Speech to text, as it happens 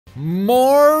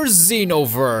More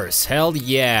XenoVerse, hell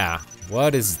yeah.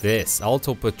 What is this?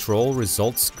 Auto patrol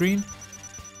results screen?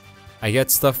 I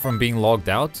get stuff from being logged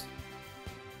out?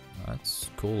 That's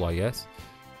cool, I guess.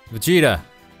 Vegeta.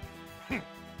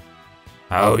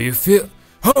 How are you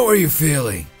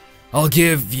feeling? I'll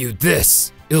give you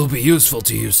this. It'll be useful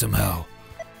to you somehow.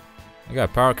 I got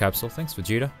a power capsule, thanks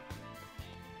Vegeta.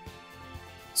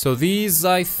 So these,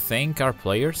 I think, are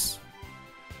players.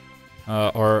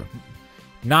 Or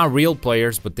not real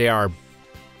players, but they are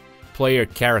player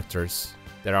characters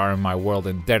that are in my world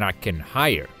and then I can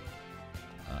hire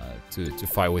to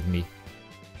fight with me.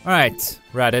 Alright,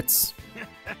 Raditz.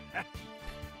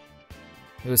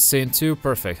 It was Saiyan 2,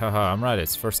 perfect, haha, I'm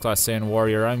Raditz, first class Saiyan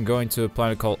warrior. I'm going to a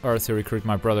planet called Earth to recruit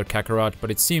my brother Kakarot, but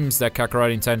it seems that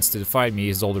Kakarot intends to fight me,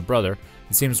 his older brother.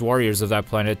 It seems warriors of that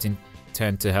planet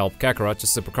intend to help Kakarot,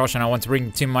 just a precaution, I want to bring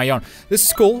the team my own. This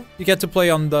is cool, you get to play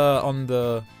on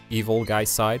the evil guy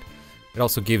side. It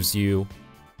also gives you...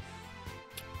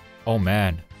 Oh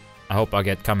man, I hope I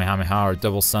get Kamehameha or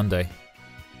Double Sunday.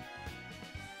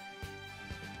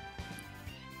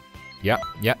 Yeah.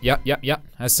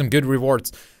 Has some good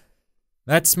rewards.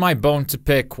 That's my bone to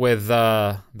pick with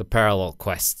the parallel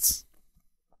quests.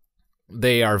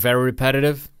 They are very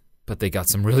repetitive, but they got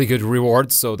some really good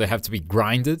rewards, so they have to be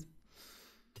grinded.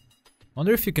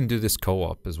 Wonder if you can do this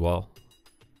co-op as well.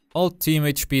 All team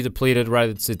HP depleted,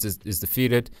 Raditz is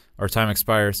defeated, our time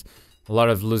expires. A lot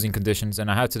of losing conditions,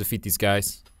 and I have to defeat these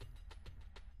guys.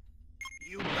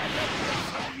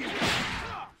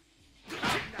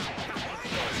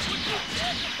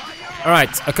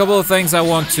 Alright, a couple of things I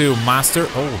want to master.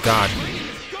 Oh god.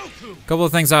 A couple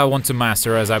of things I want to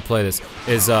master as I play this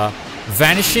is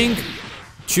vanishing,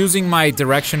 choosing my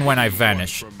direction when I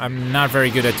vanish. I'm not very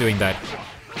good at doing that.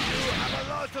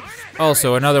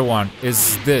 Also, another one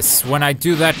is this. When I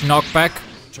do that knockback,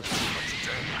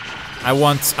 I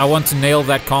want to nail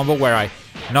that combo where I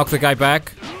knock the guy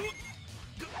back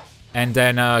and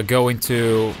then go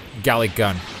into Gallic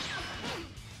Gun.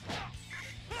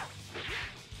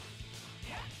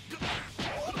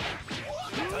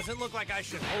 Doesn't look like I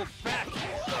should hold back.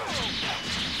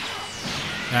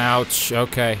 Ouch,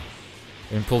 okay.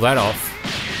 Didn't pull that off.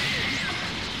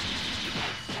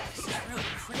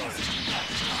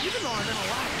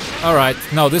 Alright,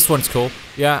 no, this one's cool.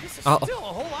 Yeah,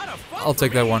 I'll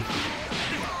take that one.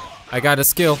 I got a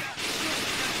skill.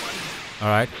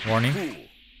 Alright, warning.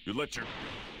 You let your...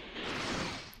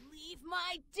 Leave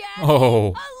my dad Oh.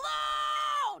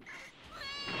 alone!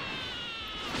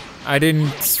 I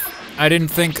didn't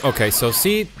think, okay, so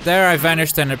see, there I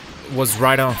vanished and it was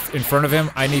right in front of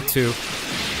him. I need to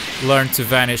learn to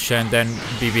vanish and then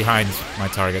be behind my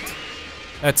target.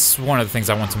 That's one of the things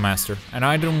I want to master. And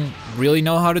I don't really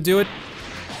know how to do it,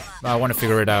 but I want to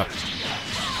figure it out.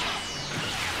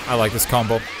 I like this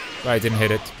combo, but I didn't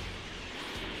hit it.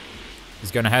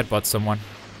 He's gonna headbutt someone.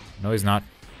 No, he's not.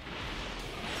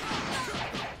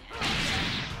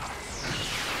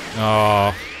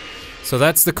 Oh. So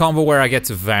that's the combo where I get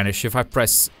to vanish. If I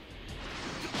press...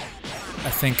 I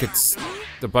think it's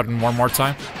the button one more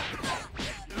time.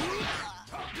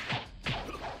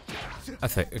 I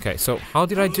think, okay, so how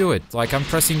did I do it? Like, I'm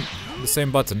pressing the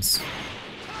same buttons.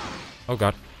 Oh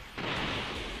god.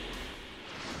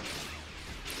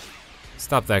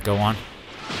 Stop that, go on.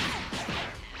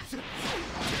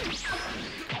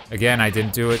 Again, I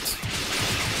didn't do it.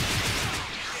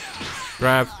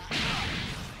 Grab.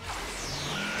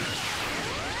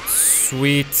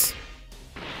 Sweet.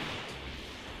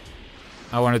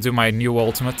 I want to do my new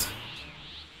ultimate.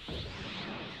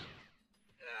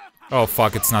 Oh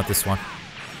fuck, it's not this one.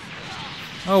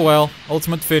 Oh well,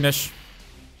 ultimate finish.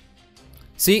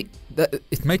 See,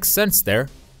 it makes sense there.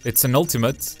 It's an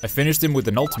ultimate. I finished him with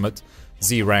an ultimate.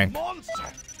 Z rank.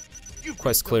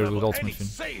 Quest cleared with ultimate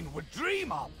finish.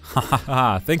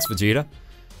 Hahaha, thanks Vegeta.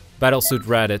 Battlesuit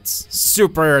Raditz.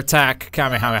 Super attack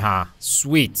Kamehameha.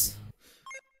 Sweet.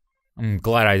 I'm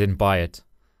glad I didn't buy it.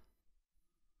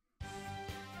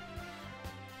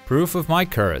 Proof of my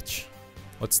courage.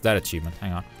 What's that achievement?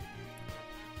 Hang on.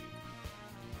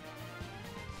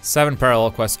 7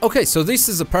 parallel quests. Okay, so this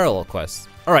is a parallel quest.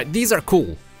 Alright, these are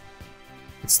cool.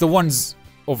 It's the ones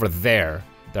over there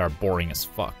that are boring as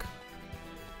fuck.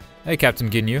 Hey, Captain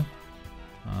Ginyu.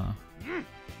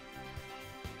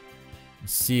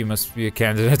 C must be a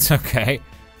candidate, okay.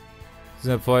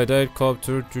 Play date, club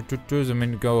tour, I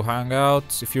mean, go hang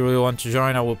out. If you really want to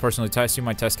join, I will personally test you.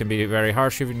 My test can be very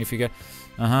harsh, even if you get...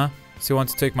 So you want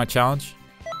to take my challenge?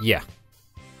 Yeah.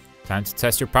 Time to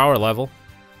test your power level.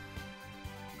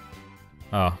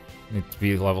 Oh, need to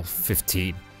be level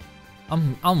 15.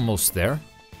 I'm almost there.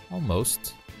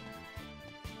 Almost.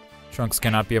 Trunks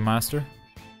cannot be a master.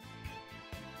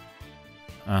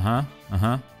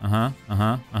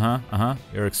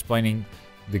 You're explaining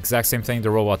the exact same thing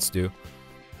the robots do.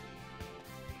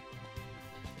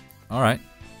 Alright.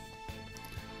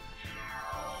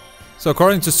 So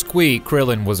according to Squee,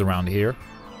 Krillin was around here.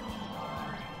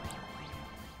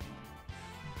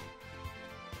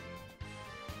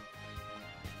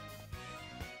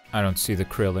 I don't see the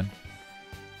Krillin.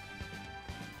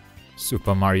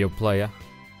 Super Mario player.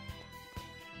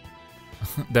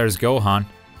 There's Gohan.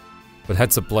 But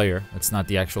that's a player. That's not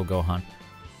the actual Gohan.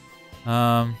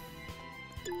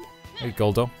 Hey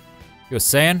Goldo. You're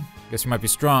Saiyan? Guess you might be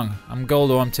strong. I'm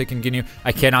Goldo, I'm taking Ginyu.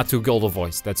 I cannot do Goldo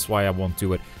voice. That's why I won't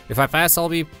do it. If I pass, I'll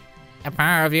be a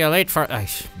part of the elite for-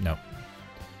 no.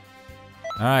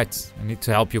 Alright, I need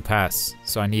to help you pass.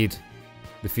 So I need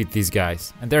defeat these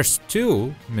guys. And there's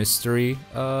 2 mystery,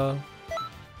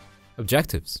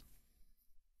 objectives.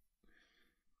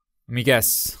 Let me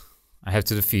guess. I have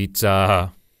to defeat,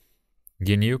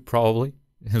 Ginyu, probably.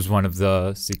 It was one of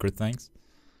the secret things.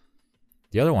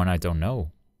 The other one, I don't know.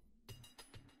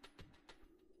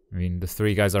 I mean, the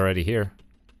 3 guys are already here.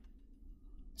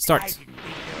 Start. I didn't think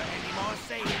there were any more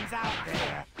Saiyans out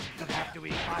there. But after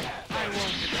we fight, I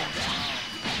won't defend them.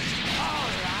 All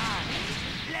right,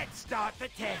 let's start the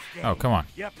testing. Oh, come on.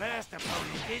 Your first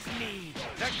opponent is me,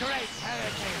 the Great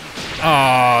Hurricane.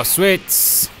 Oh,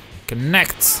 sweet.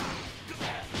 Connect.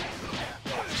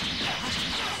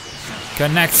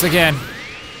 Connects again.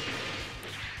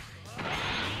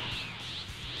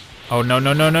 Oh, no,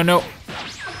 no, no, no, no.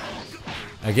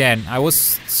 Again,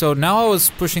 so now I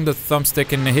was pushing the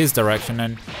thumbstick in his direction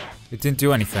and it didn't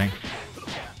do anything.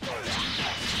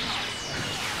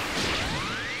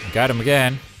 Got him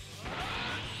again.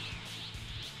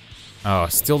 Oh,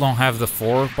 still don't have the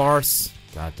 4 bars?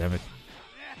 God damn it.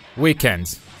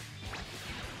 Weekend.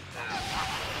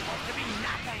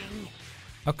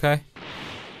 Okay.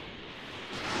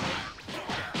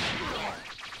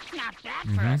 Not bad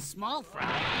for a small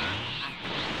fry.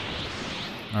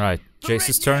 Alright,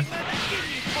 Jace's turn.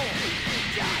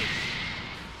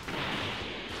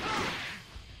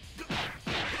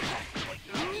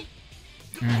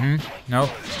 No.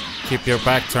 Keep your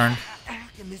back turned.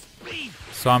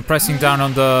 So I'm pressing down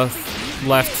on the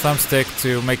left thumbstick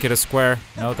to make it a square.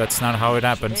 No, that's not how it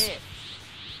happens.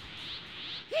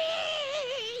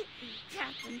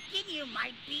 Captain Ginyu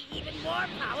might be even more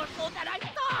powerful than I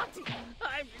thought.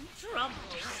 I'm in trouble.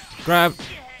 Grab.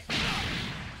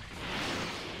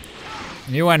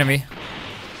 New enemy.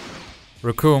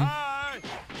 Raccoon. Hi!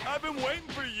 I've been waiting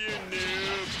for you,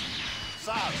 noob.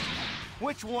 So,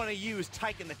 which one of you is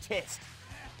taking the test?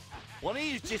 One of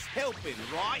you's just helping,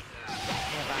 right?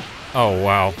 Oh,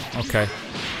 wow. Okay.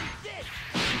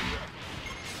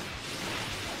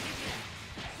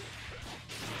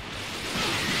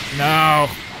 No.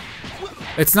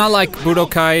 It's not like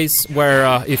Budokai's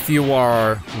where if you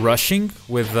are rushing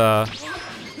with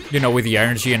you know, with the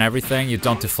energy and everything, you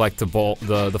don't deflect the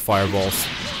the fireballs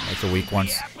like the weak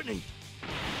ones.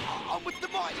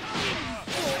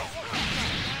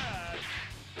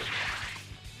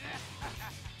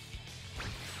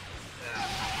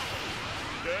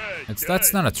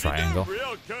 That's not a triangle.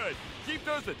 Real good. Keep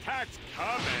those attacks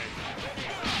coming.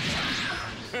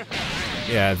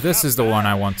 Yeah, this is the one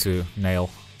I want to nail.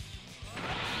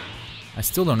 I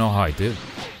still don't know how I did.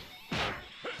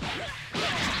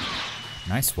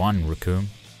 Nice one, Raccoon.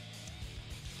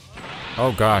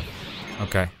 Oh god.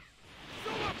 Okay.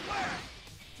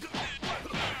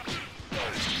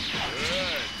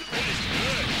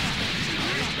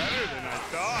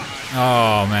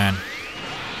 Oh man.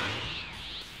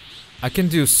 I can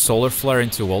do Solar Flare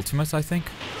into Ultimate, I think.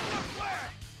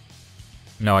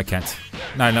 No, I can't.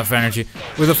 Not enough energy.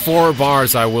 With the 4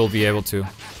 bars, I will be able to.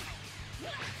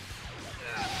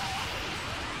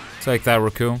 Take that,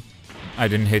 Raccoon. I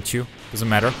didn't hit you. Doesn't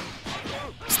matter.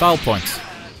 Style points.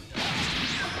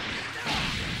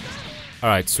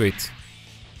 Alright, sweet.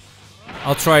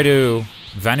 I'll try to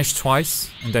vanish twice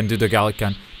and then do the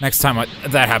Gallican next time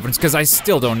that happens, because I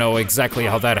still don't know exactly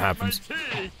how that happens.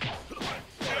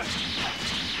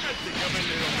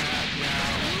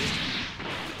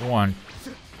 One.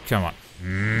 Come on.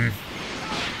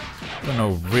 Don't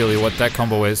know really what that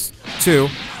combo is. 2.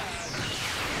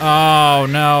 Oh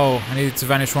no, I needed to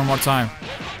vanish one more time.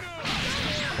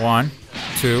 1,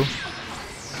 2.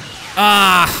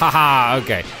 Ah, haha,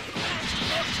 okay.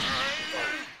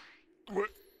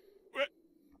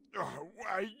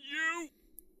 Why you?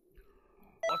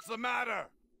 What's the matter?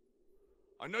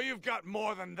 I know you've got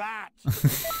more than that.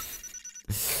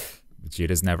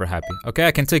 Vegeta's never happy. Okay,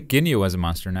 I can take Ginyu as a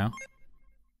monster now.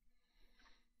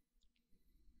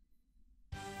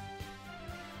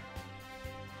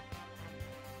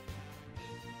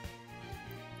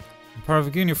 I'm part of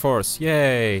a Ginyu Force.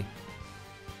 Yay!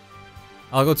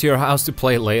 I'll go to your house to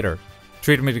play later.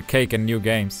 Treat me to cake and new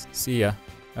games. See ya.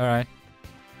 Alright.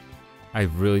 I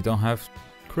really don't have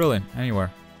Krillin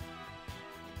anywhere.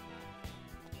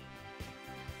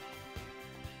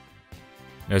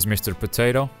 There's Mr.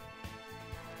 Potato.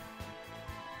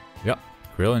 Yep,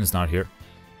 Krillin's not here.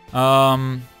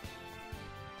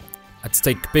 Let's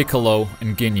take Piccolo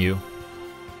and Ginyu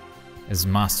as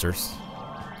masters.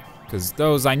 Because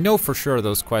those, I know for sure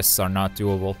those quests are not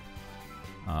doable.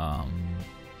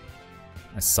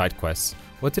 As side quests.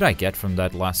 What did I get from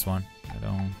that last one? I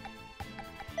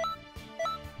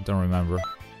don't remember.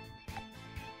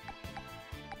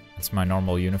 It's my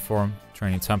normal uniform.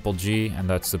 Training Temple G, and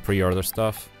that's the pre-order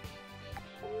stuff.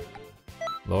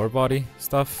 Lower body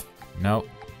stuff? No.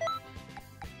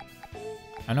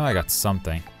 I know I got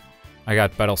something. I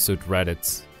got Battlesuit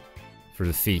Reddit for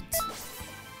the feet.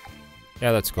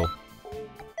 Yeah, that's cool.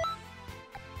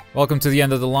 Welcome to the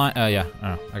end of the line. Yeah,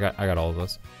 I got all of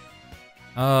those.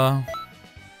 I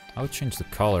would change the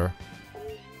color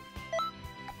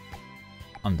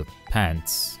on the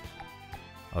pants.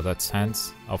 Oh, that's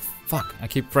hands. Oh, fuck. I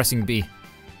keep pressing B.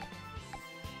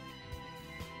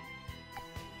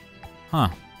 Huh.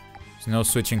 There's no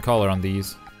switching color on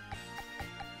these.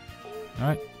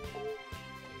 Alright.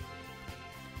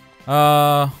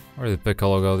 Where did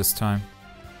Piccolo go this time?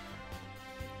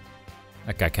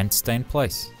 That guy can't stay in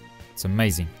place. It's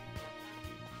amazing.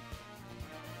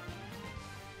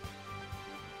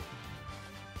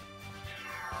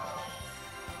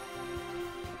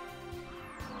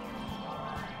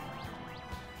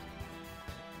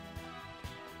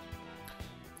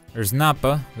 There's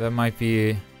Nappa. That might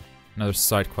be another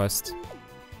side quest.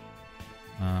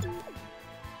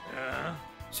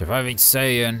 Surviving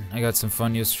Saiyan. I got some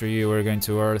fun news for you. We're going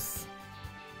to Earth.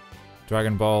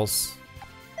 Dragon Balls.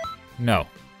 No.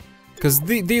 Because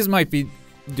these might be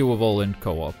doable in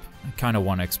co-op. I kind of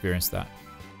want to experience that.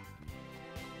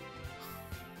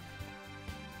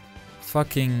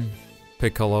 Fucking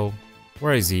Piccolo.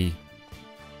 Where is he?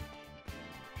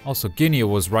 Also, Ginyu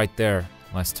was right there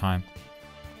last time.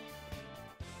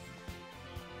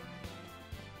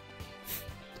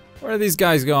 Where are these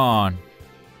guys gone?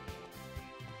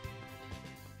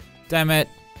 Damn it.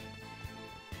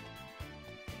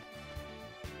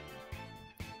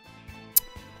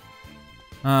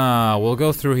 We'll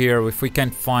go through here. If we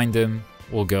can't find him,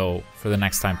 we'll go for the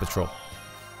next time patrol.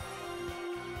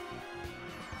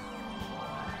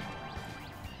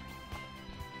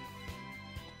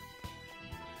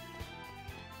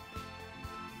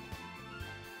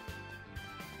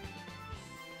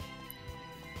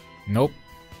 Nope.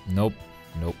 Nope.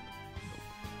 Nope.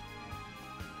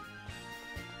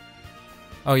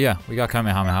 Oh yeah, we got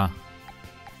Kamehameha.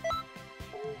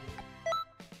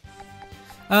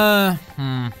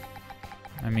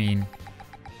 I mean...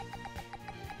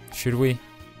 should we?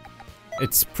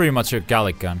 It's pretty much a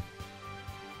Gallic gun.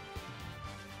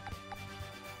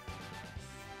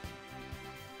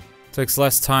 Takes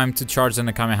less time to charge than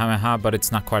the Kamehameha, but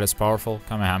it's not quite as powerful.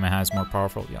 Kamehameha is more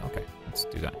powerful. Yeah, okay, let's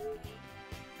do that.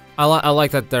 I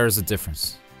like that there's a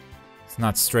difference. It's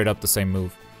not straight up the same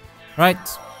move. Right,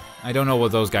 I don't know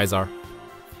what those guys are.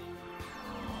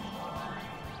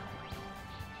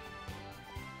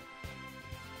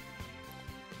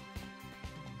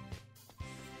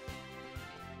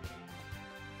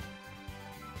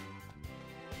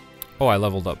 Oh, I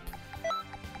leveled up.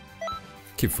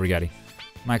 Keep forgetting.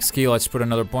 Max key, let's put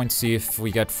another point, see if we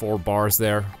get 4 bars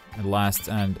there at last,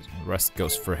 and the rest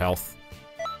goes for health.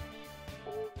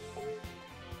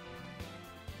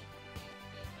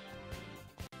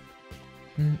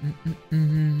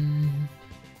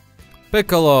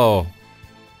 Piccolo!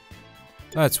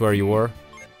 That's where you were.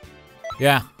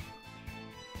 Yeah.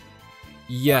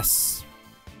 Yes.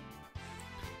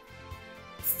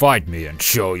 Fight me and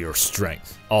show your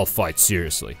strength. I'll fight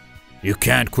seriously. You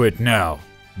can't quit now.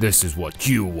 This is what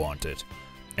you wanted.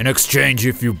 In exchange,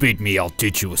 if you beat me, I'll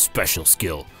teach you a special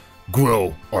skill.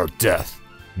 Grow or death.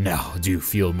 Now, do you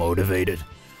feel motivated?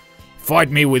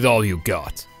 Fight me with all you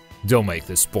got. Don't make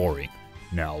this boring.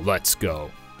 Now, let's go.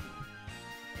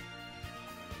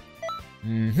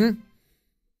 Let's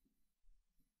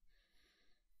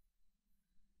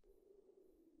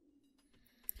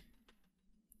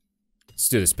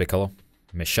do this, Piccolo.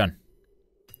 Mission.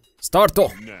 Starto!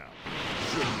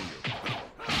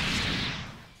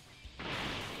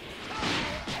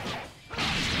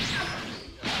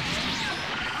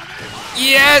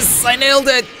 Yes! I nailed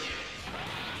it!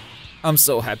 I'm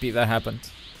so happy that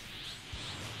happened.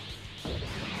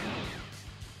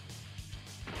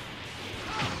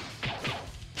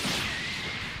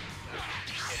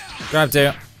 God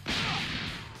damn.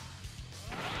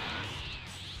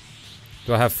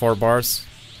 Do I have 4 bars?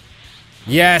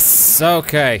 Yes!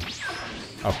 Okay.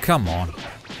 Oh, come on.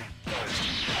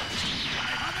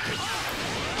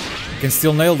 I can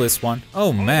still nail this one.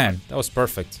 Oh man, that was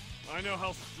perfect. I know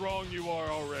how strong you are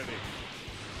already.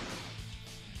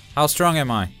 How strong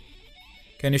am I?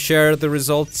 Can you share the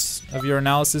results of your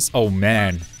analysis? Oh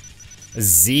man. A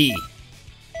Z.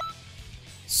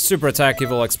 Super attack,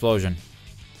 evil explosion.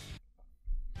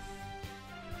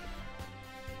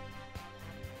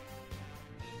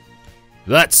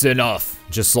 That's enough.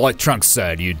 Just like Trunks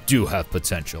said, you do have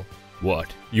potential.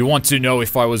 What? You want to know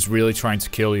if I was really trying to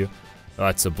kill you?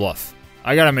 That's a bluff.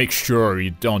 I gotta make sure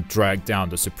you don't drag down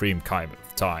the Supreme Kaiba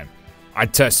of Time. I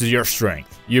tested your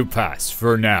strength. You passed,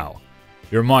 for now.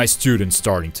 You're my student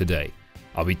starting today.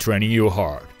 I'll be training you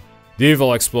hard. The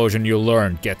evil explosion you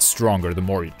learn gets stronger the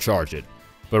more you charge it.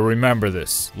 But remember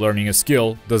this, learning a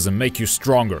skill doesn't make you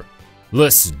stronger.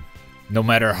 Listen, no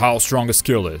matter how strong a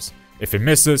skill is, if it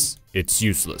misses, it's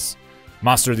useless.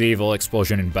 Master the evil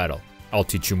explosion in battle. I'll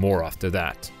teach you more after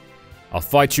that. I'll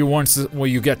fight you once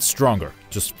when you get stronger.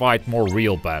 Just fight more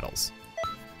real battles.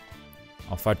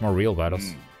 I'll fight more real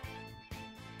battles.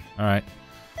 Alright.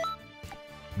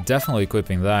 Definitely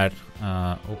equipping that.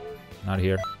 Oh, not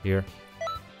here. Here.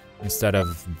 Instead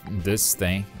of this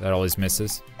thing that always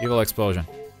misses. Evil explosion.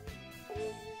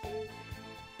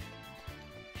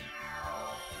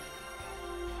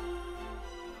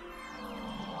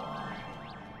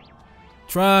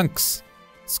 Trunks!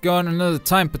 Let's go on another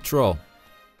time patrol.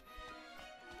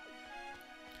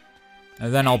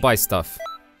 And then I'll buy stuff.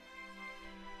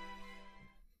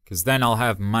 Cause then I'll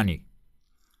have money.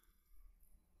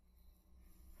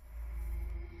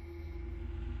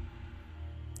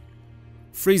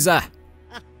 Frieza!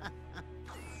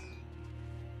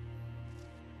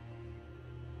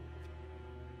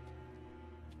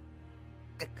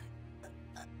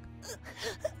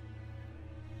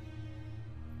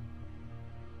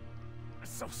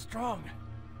 So strong.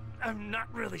 I'm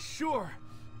not really sure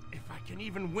if I can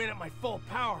even win at my full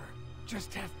power.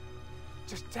 Just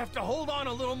have to hold on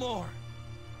a little more.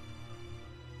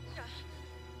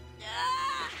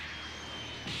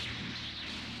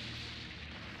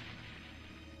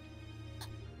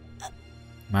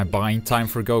 Am I buying time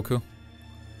for Goku?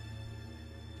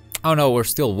 Oh no, we're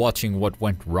still watching what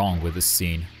went wrong with this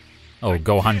scene. Oh,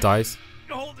 Gohan dies?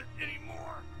 Hold it anymore.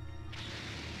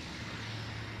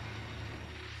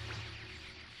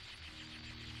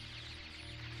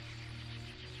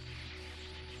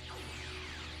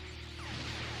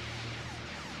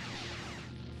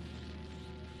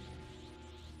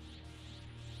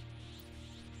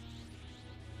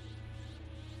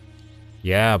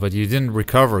 Yeah, but you didn't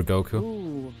recover, Goku.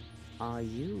 Who are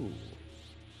you?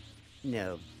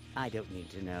 No, I don't need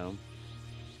to know.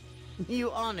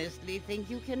 You honestly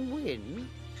think you can win?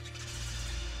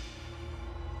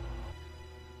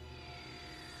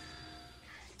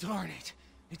 Darn it.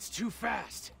 It's too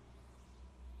fast.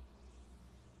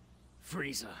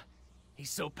 Frieza.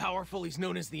 He's so powerful he's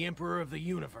known as the Emperor of the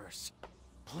Universe.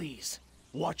 Please,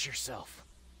 watch yourself.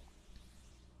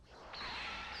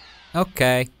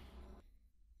 Okay.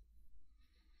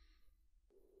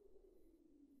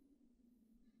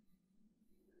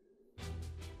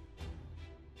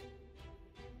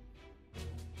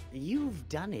 You've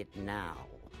done it now.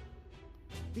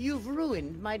 You've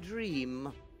ruined my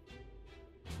dream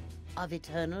of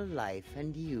eternal life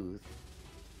and youth.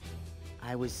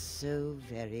 I was so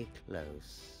very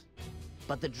close.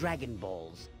 But the Dragon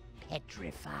Ball's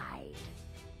petrified.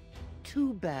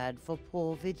 Too bad for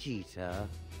poor Vegeta,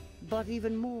 but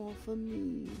even more for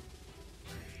me.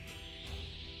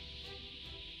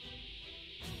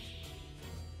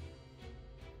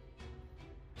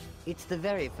 It's the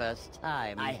very first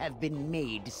time I have been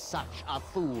made such a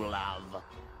fool of.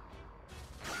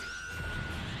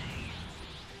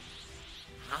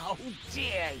 How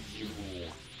dare you!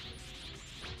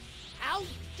 How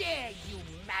dare you,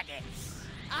 maggots!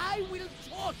 I will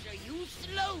torture you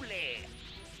slowly!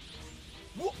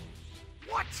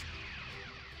 What?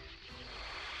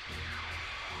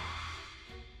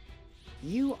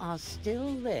 You are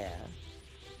still there?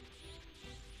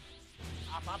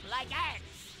 Up like ants!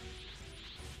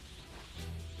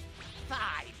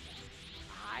 Fine.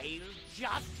 I'll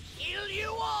just kill you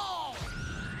all!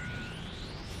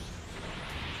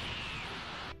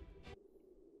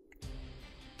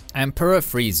 Emperor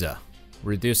Frieza.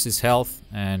 Reduce his health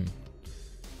and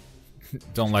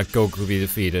don't let Goku be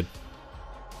defeated.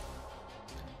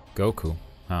 Goku?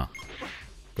 Huh.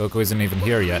 Goku isn't even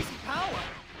here yet. Power!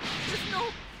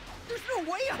 There's no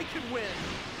way I can win!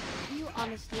 You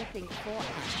honestly think 4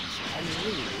 ants can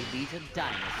really beat a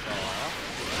dinosaur?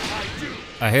 I do.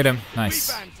 I hit him. If Nice.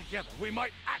 we band together, we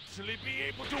might actually be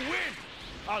able to win.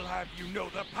 I'll have you know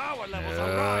the power levels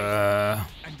are rising.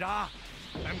 And I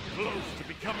am close to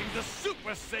becoming the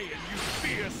Super Saiyan you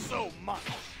fear so much.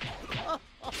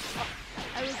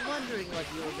 I was wondering what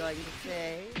you were going to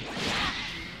say.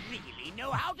 You really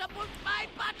know how to push my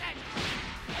button.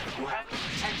 You have to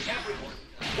protect everyone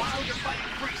while you're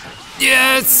fighting Frieza.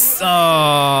 Yes!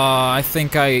 I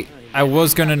think I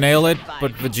was gonna nail it,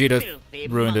 but Vegeta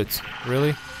ruined it.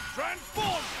 Really?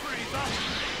 Transform, Frieza!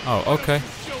 Oh, okay.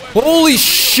 Holy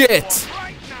shit!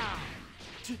 Right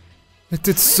now! It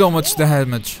did so much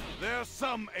damage. There are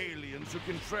some aliens who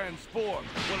can transform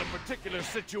when a particular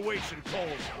situation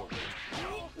calls for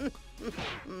it.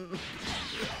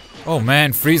 Oh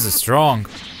man, Frieza's strong.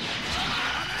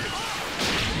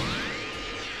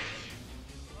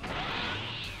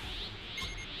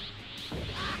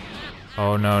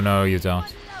 Oh no, no, you don't.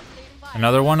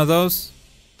 Another one of those?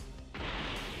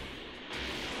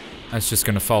 That's just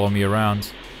gonna follow me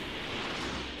around.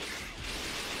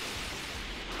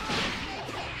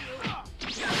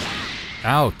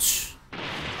 Ouch.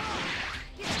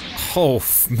 Oh,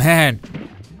 man.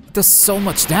 It does so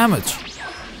much damage.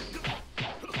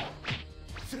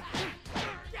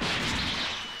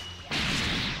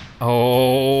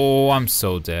 Oh, I'm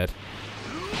so dead.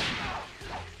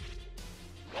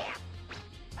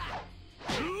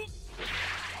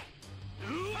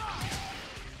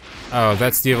 Oh,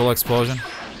 that's the evil explosion?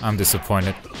 I'm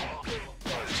disappointed.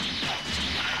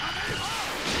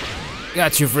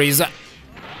 Got you, Frieza.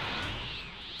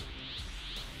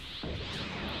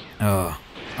 Oh,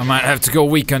 I might have to go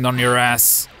weekend on your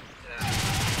ass.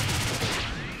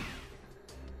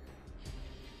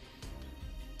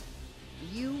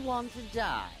 You want to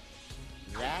die?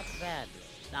 That badly?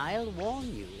 I'll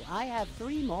warn you, I have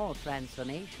 3 more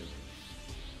transformations.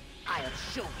 I'll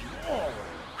show you all.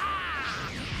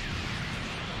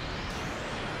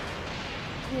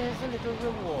 Here's a little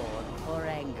reward for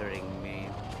angering me.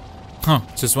 Huh,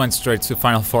 just went straight to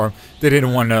final form. They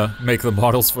didn't want to make the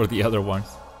models for the other ones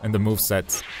and the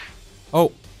movesets.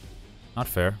 Oh, not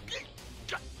fair.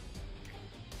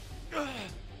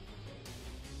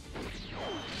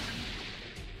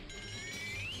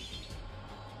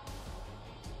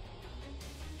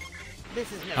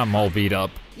 This is no I'm all beat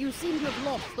up. You seem to have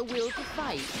lost the will to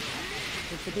fight.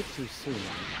 It's a bit too soon,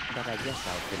 but I guess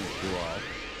I'll finish you off.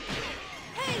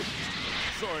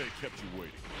 Sorry I kept you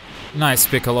waiting. Nice,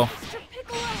 Piccolo.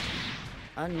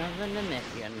 Another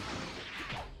Namekian.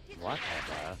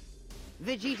 Whatever.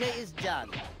 Vegeta is done.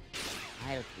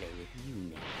 I'll play with you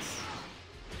next.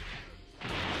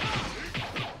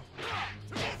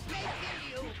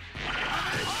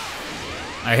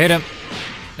 I hit him.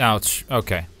 Ouch.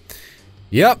 Okay.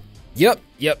 Yep.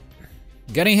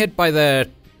 Getting hit by the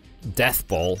death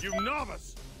ball. You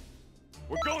novice!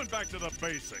 We're going back to the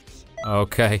basics.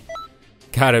 Okay.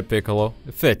 Got it, Piccolo.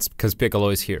 It fits, because Piccolo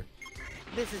is here.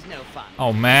 This is no fun.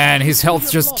 Oh man, his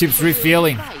health just keeps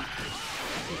refilling.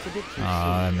 It's a bit too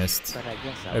Ah, I soon, missed. but I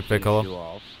guess I'll Hey, finish Piccolo. you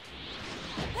off.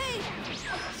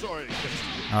 Sorry to kept you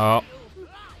waiting. Oh.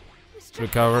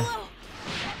 Recover.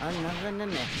 Another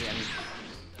Namekian.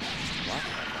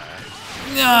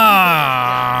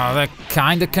 Ah, they're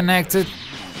kinda connected.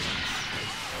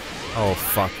 Oh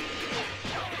fuck.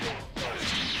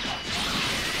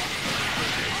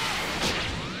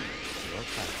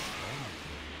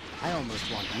 I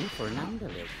almost want you for an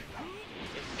underling.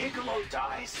 If Piccolo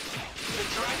dies, the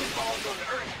Dragon Balls on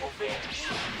Earth will vanish.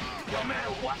 No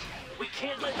matter what, we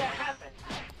can't let that happen.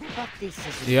 But this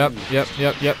is Yep. You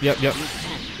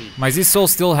can't beat My Z-Soul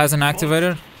still hasn't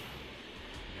activated. He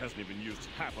hasn't even used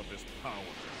half of his power.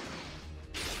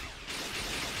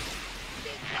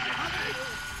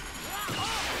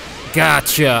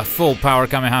 Gotcha. Full power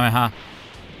Kamehameha.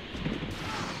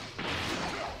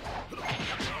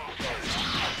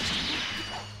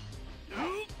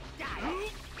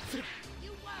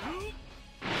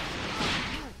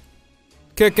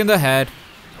 Kick in the head.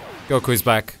 Goku's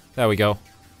back. There we go.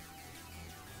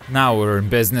 Now we're in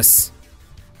business.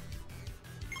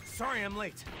 Sorry I'm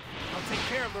late. I'll take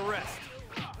care of the rest.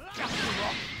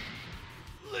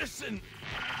 Listen!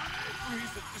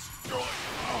 Frieza destroyed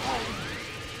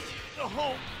the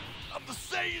home of the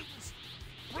Saiyans!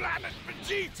 Planet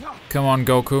Vegeta! Come on,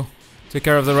 Goku. Take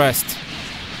care of the rest.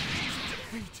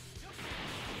 Defeat!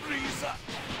 Frieza!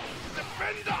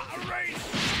 Defender erase!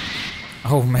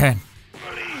 Oh man.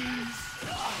 Please!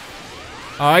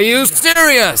 Are you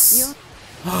serious?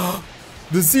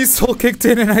 The Z-Soul kicked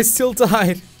in and I still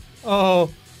died.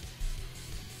 Oh.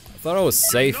 thought I was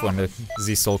safe when the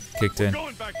Z-Soul kicked in.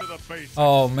 Going back to the basics.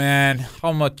 Oh man,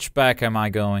 how much back am I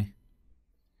going?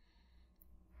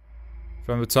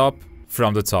 From the top?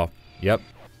 From the top. Yep.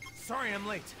 Sorry I'm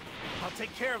late. I'll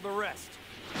take care of the rest.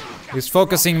 He's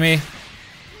focusing me.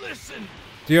 Listen.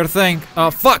 Do your thing. Oh,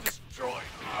 fuck! Destroy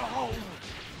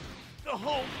the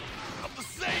home of the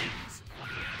Saiyans.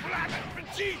 Planet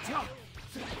Vegeta.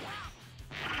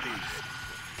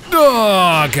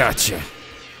 Oh, gotcha.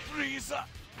 Frieza.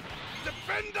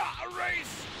 Defend our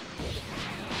race.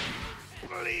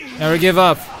 Please. Never give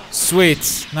up.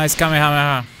 Sweet. Nice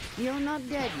Kamehameha. You're not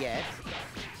dead yet.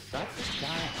 Such a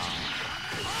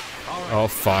diehard. Oh,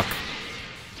 fuck.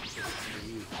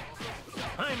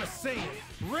 I'm a Saiyan,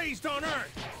 raised on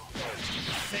Earth. For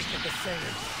the sake of the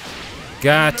Saiyans.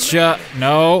 Gotcha.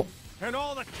 No. And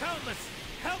all the countless,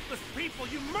 helpless people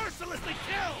you mercilessly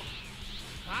killed.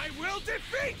 I will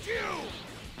defeat you!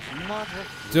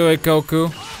 Do it, Goku.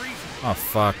 Frieza, Oh,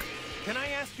 fuck. can I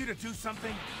ask you to do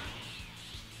something?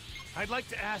 I'd like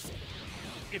to ask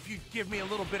if you'd give me a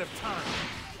little bit of time.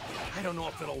 I don't know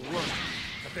if it'll work,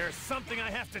 but there's something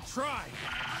I have to try.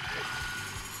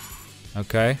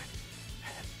 Okay.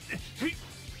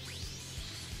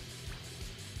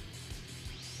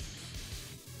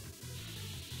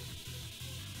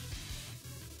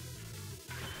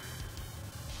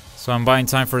 So I'm buying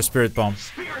time for a spirit bomb.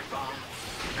 Spirit bomb.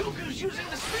 Goku's using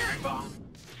the spirit bomb.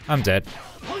 I'm dead.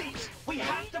 Please, we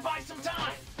have to buy some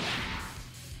time.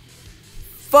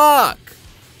 Fuck!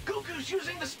 Goku's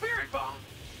using the spirit bomb.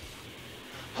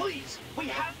 Please, we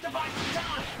have to buy some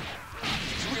time.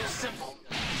 It's real simple.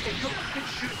 If Goku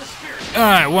can shoot the spirit bomb,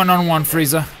 Alright, one-on-one,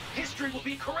 Frieza. history will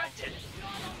be corrected.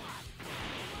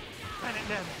 Planet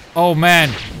Namek. Oh,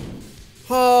 man.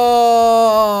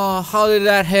 Oh, how did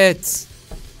that hit?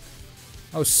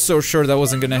 I was so sure that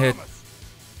wasn't gonna hit.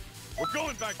 We're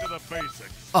going back to the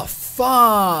basics. Oh,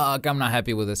 fuck! I'm not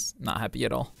happy with this. Not happy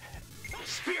at all.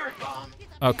 Spirit bomb.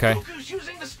 Okay. Goku's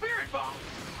using the spirit bomb.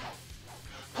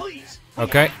 Please, we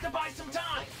Okay. have to buy some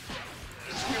time.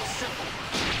 It's real simple.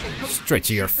 If Goku Straight to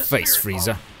can your shoot the face, spirit Frieza.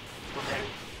 bomb, well then,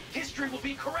 history will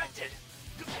be corrected.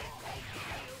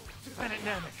 Planet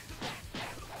Namek.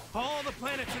 All the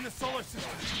planets in the solar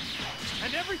system.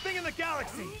 And everything in the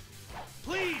galaxy.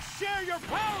 Please share your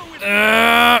power with me.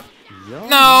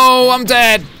 No, I'm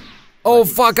dead. Oh,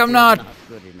 fuck, I'm not. Not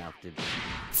good enough to do.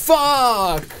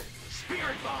 Fuck!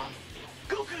 Spirit bomb.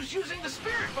 Goku's using the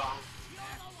spirit bomb.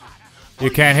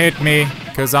 You can't hit me,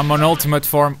 because I'm on ultimate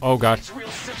form. Oh, God. It's real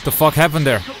simple. The fuck happened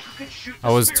there? Goku can shoot the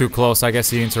I was spirit too bomb. close. I guess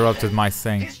he interrupted my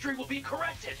thing. History will be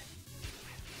corrected.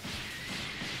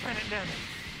 Planet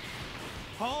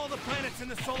Namek. All the planets in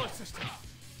the solar system.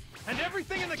 And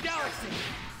everything in the galaxy.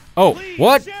 Oh, Please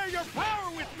what? share your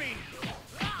power with me.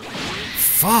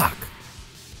 Fuck.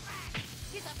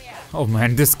 Oh,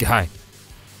 man, this guy.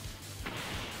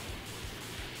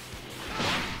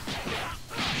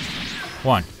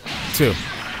 One, two,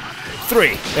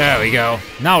 three. There we go.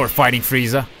 Now we're fighting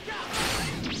Frieza.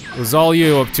 It was all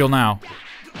you up till now.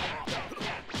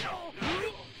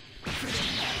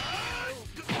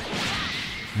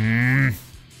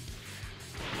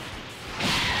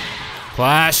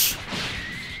 Clash.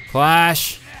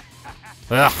 Clash.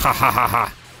 Ugh, ha ha ha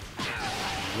ha.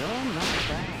 You're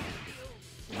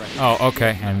not bad. Oh,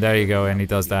 okay. And there you go. And he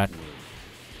does that.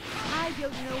 I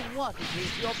don't know what it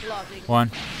is you're plotting.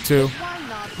 One, two. Why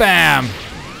not? Bam!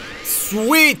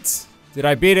 Sweet! Did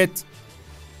I beat it?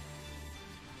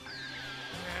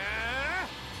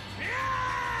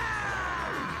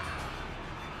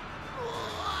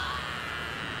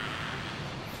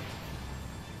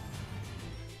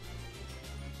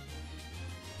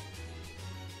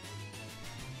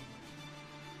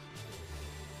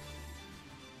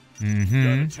 Got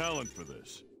a talent for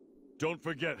this. Don't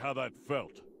forget how that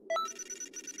felt.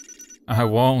 I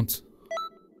won't.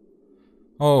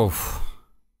 Oh.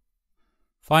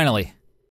 Finally.